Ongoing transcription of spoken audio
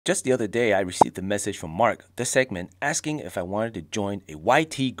Just the other day, I received a message from Mark, the segment, asking if I wanted to join a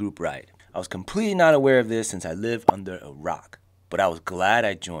YT group ride. I was completely not aware of this since I live under a rock, but I was glad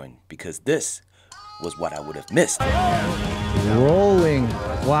I joined because this was what I would have missed. Rolling.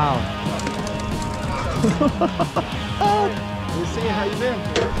 Wow. We'll see how you been.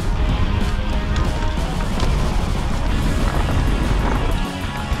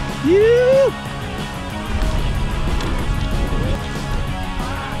 Yeah.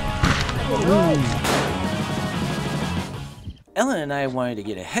 Ellen and I wanted to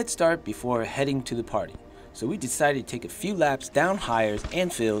get a head start before heading to the party, so we decided to take a few laps down Hires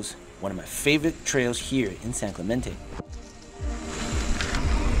and Phil's, one of my favorite trails here in San Clemente.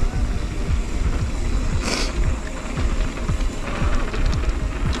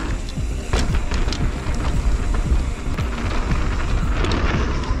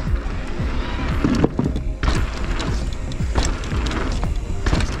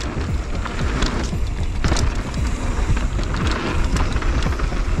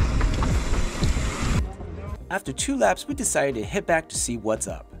 After 2 laps, we decided to head back to see what's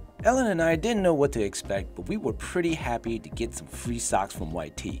up. Ellen and I didn't know what to expect, but we were pretty happy to get some free socks from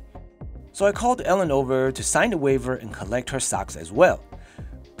YT. So I called Ellen over to sign the waiver and collect her socks as well.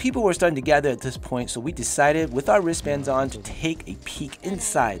 People were starting to gather at this point, so we decided with our wristbands on to take a peek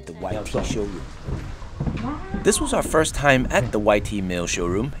inside the YT showroom. This was our first time at the YT male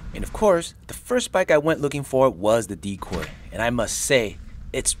showroom, and of course, the first bike I went looking for was the Decoy, and I must say,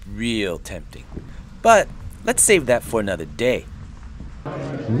 it's real tempting. But let's save that for another day.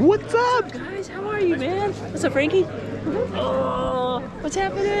 What's up? Guys, how are you, man? What's up, Frankie? Oh, what's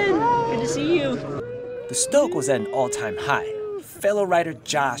happening? Good to see you. The stoke was at an all-time high. Fellow rider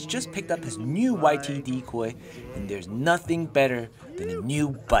Josh just picked up his new YT Decoy, and there's nothing better than a new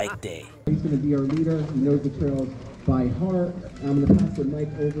bike day. He's going to be our leader. He knows the trails by heart. I'm going to pass the mic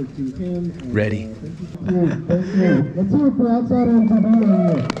over to him. Ready. Let's hear it for outside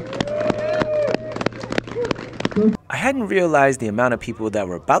MTB. I hadn't realized the amount of people that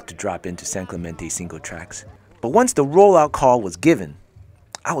were about to drop into San Clemente single tracks, but once the rollout call was given,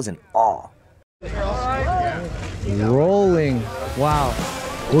 I was in awe. Rolling. Wow.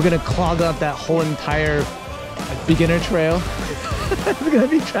 We're gonna clog up that whole entire beginner trail. It's gonna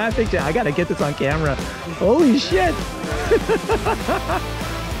be traffic jam. I gotta get this on camera. Holy shit.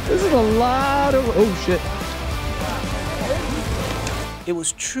 This is a lot of, oh shit. It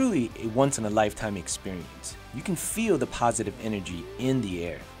was truly a once-in-a-lifetime experience. You can feel the positive energy in the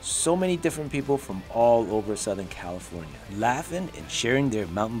air. So many different people from all over Southern California, laughing and sharing their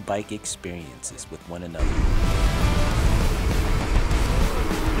mountain bike experiences with one another.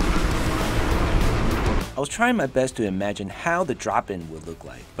 I was trying my best to imagine how the drop-in would look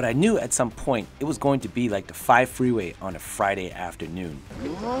like, but I knew at some point it was going to be like the 5 freeway on a Friday afternoon.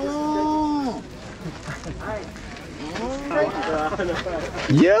 Oh.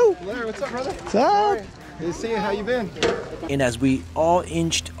 Yo! Larry, what's up, brother? What's up? Good to see you. How you been? And as we all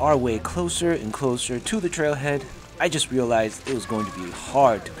inched our way closer and closer to the trailhead, I just realized it was going to be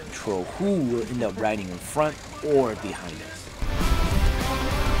hard to control who will end up riding in front or behind us.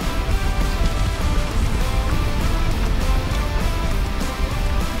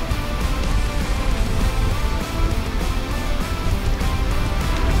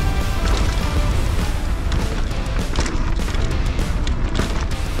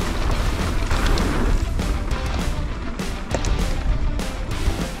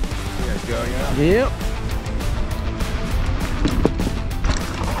 Yep.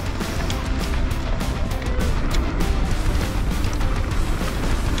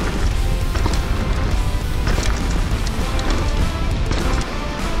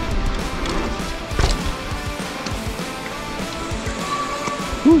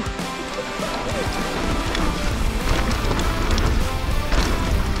 Whew.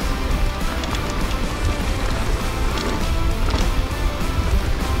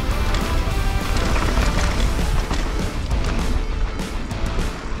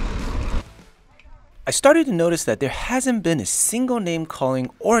 I started to notice that there hasn't been a single name calling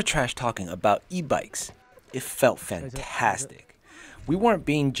or trash talking about e-bikes. It felt fantastic. We weren't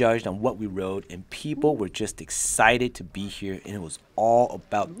being judged on what we rode, and people were just excited to be here, and it was all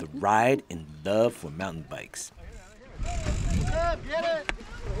about the ride and love for mountain bikes.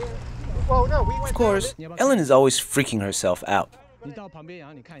 Of course, Ellen is always freaking herself out.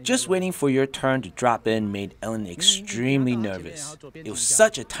 Just waiting for your turn to drop in made Ellen extremely nervous. It was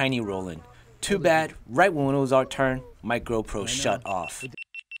such a tiny roll-in. Too bad, right when it was our turn, my GoPro shut off.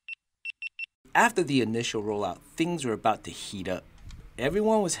 After the initial rollout, things were about to heat up.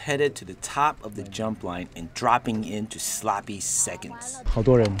 everyone was headed to the top of the jump line and dropping into sloppy seconds. 好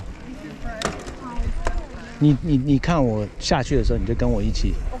多人。你看我下去的时候，你就跟我一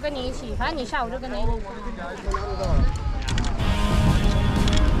起。我跟你一起，反正你下午就跟你一起。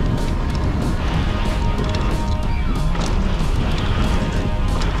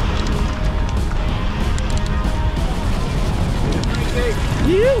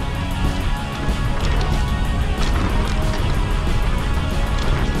You.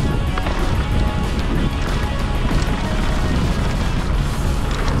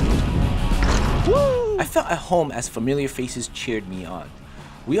 I felt at home as familiar faces cheered me on.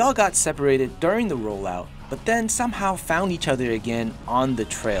 We all got separated during the rollout, but then somehow found each other again on the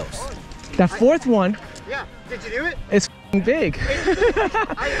trails. That fourth one. Yeah, did you do it? It's big.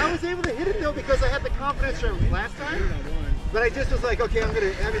 I was able to hit it though because I had the confidence from last time. But I just was like, okay, I'm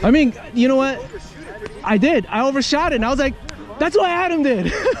gonna. I mean, you know what? I did. I overshot it, and I was like, that's what Adam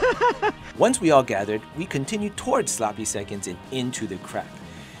did. Once we all gathered, we continued towards sloppy seconds and into the crack.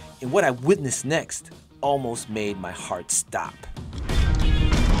 And what I witnessed next almost made my heart stop.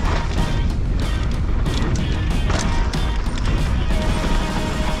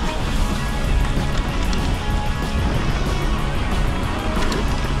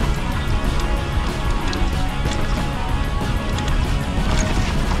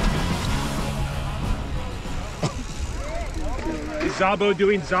 Zabo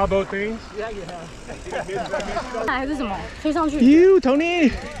doing Zabo things? You,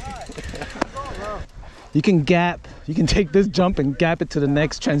 Tony. You can gap. You can take this jump and gap it to the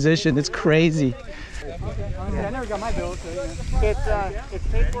next transition. It's crazy. I never got my bill, so it's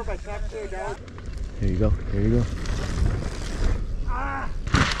paid for by taxpayer dollars. Here you go. Here you go.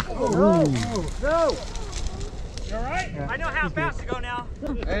 No! You all right? I know how fast to go now.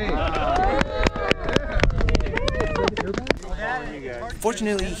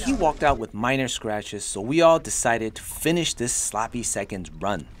 Fortunately, he walked out with minor scratches, so we all decided to finish this sloppy seconds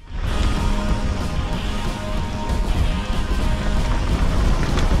run.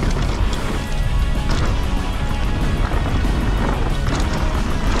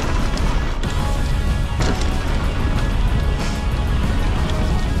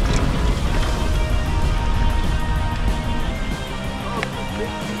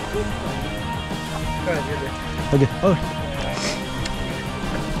 Okay. Oh.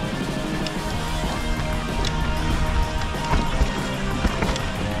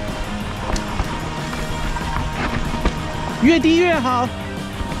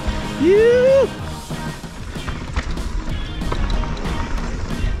 You.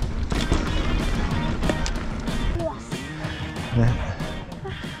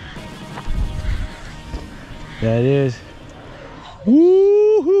 That it is.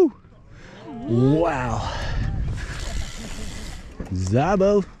 Woohoo! Wow.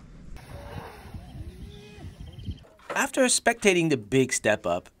 Zabo. After spectating the big step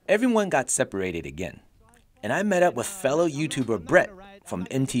up, everyone got separated again. And I met up with fellow YouTuber Brett from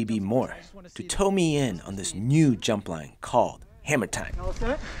MTB More to tow me in on this new jump line called Hammer Time.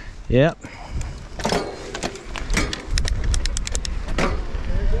 Yep.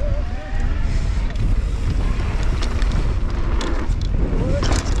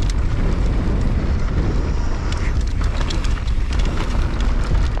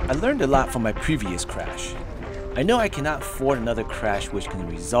 I learned a lot from my previous crash. I know I cannot afford another crash which can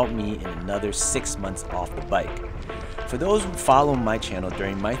result me in another 6 months off the bike. For those who follow my channel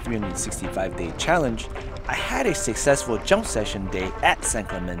during my 365-day challenge, I had a successful jump session day at San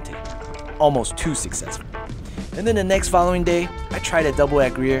Clemente. Almost too successful. And then the next following day, I tried a double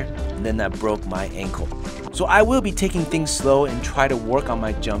at rear, and then I broke my ankle. So I will be taking things slow and try to work on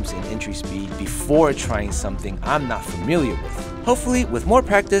my jumps and entry speed before trying something I'm not familiar with. Hopefully, with more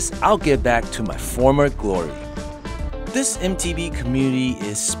practice, I'll get back to my former glory. This MTB community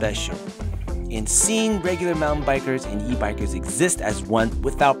is special, and seeing regular mountain bikers and e-bikers exist as one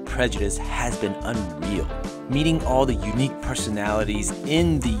without prejudice has been unreal. Meeting all the unique personalities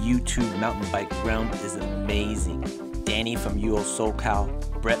in the YouTube mountain bike realm is amazing. Danny from UO SoCal,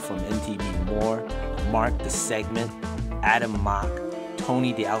 Brett from MTB More, Mark the Segment, Adam Mock,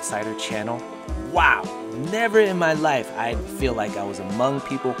 Tony the Outsider Channel. Wow, never in my life I feel like I was among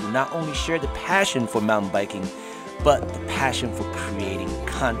people who not only share the passion for mountain biking, but the passion for creating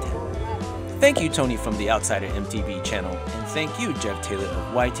content. Thank you, Tony from the Outsider MTB channel, and thank you, Jeff Taylor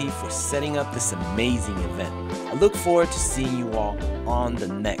of YT, for setting up this amazing event. I look forward to seeing you all on the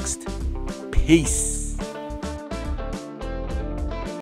next. Peace.